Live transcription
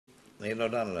Niall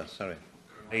Donnghaile, sorry.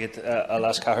 I'll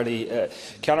ask Caherly.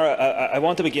 I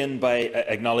want to begin by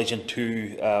acknowledging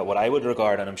what I would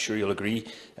regard, and I'm sure you'll agree,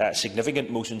 significant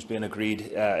motions being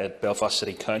agreed at Belfast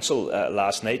City Council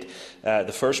last night.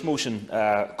 The first motion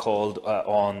called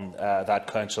on that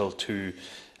council to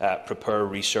prepare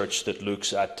research that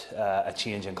looks at a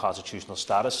change in constitutional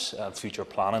status, future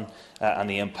planning, and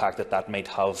the impact that might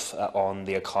have on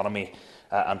the economy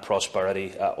and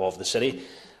prosperity of the city.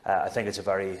 I think it's a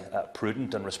very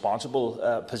prudent and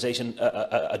responsible position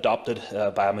adopted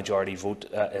by a majority vote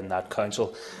in that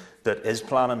council that is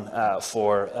planning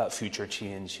for future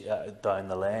change down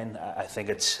the line. I think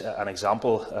it's an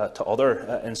example to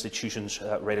other institutions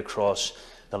right across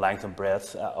the length and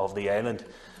breadth of the island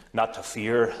not to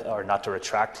fear or not to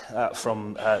retract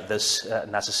from this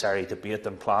necessary debate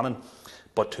and planning,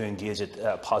 but to engage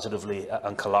it positively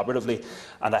and collaboratively.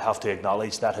 And I have to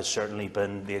acknowledge that has certainly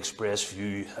been the express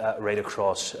view right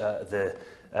across the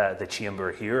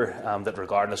chamber here, that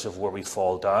regardless of where we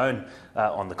fall down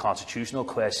on the constitutional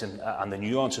question and the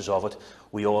nuances of it,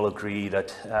 we all agree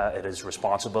that it is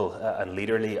responsible and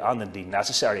leaderly and indeed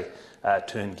necessary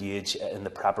to engage in the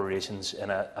preparations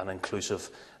in an inclusive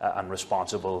and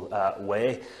responsible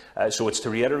way. So it's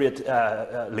to reiterate,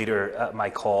 Leader,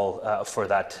 my call for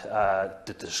that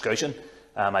discussion.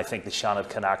 I think the Seanad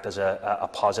can act as a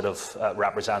positive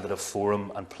representative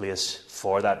forum and place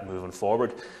for that moving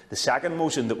forward. The second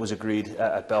motion that was agreed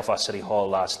at Belfast City Hall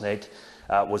last night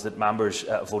was that members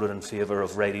voted in favour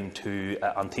of writing to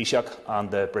An Taoiseach and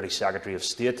the British Secretary of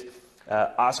State,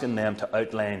 asking them to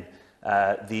outline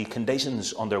the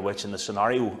conditions under which, in the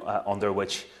scenario under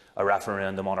which, a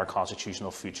referendum on our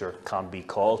constitutional future can be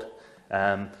called.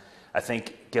 I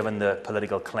think, given the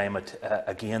political climate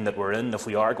again that we're in, if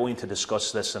we are going to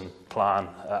discuss this and plan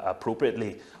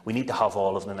appropriately, we need to have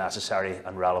all of the necessary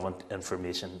and relevant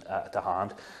information to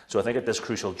hand. So I think at this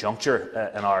crucial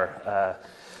juncture in our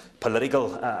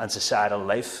political and societal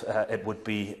life, it would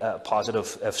be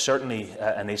positive if, certainly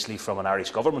initially from an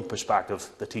Irish Government perspective,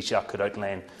 the Taoiseach could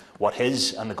outline what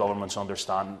his and the Government's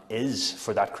understanding is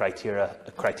for that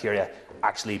criteria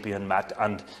actually being met.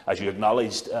 And as you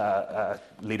acknowledged,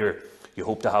 Leader, you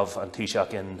hope to have An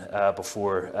Taoiseach in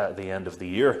before the end of the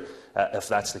year. If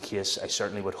that's the case, I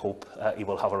certainly would hope he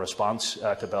will have a response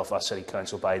to Belfast City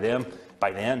Council by then,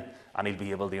 and he'll be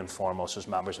able to inform us as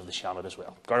members of the Seanad as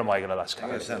well.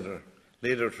 Senator,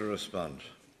 Leader to respond.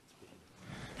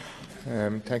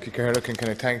 Thank you, Caherly, and can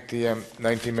I thank the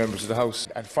 19 members of the House.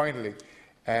 And finally,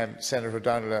 Senator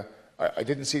Donnghaile, I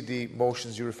didn't see the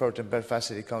motions you referred to in Belfast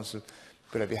City Council,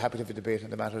 but I'd be happy to have a debate on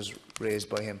the matters raised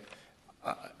by him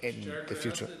in the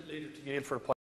future.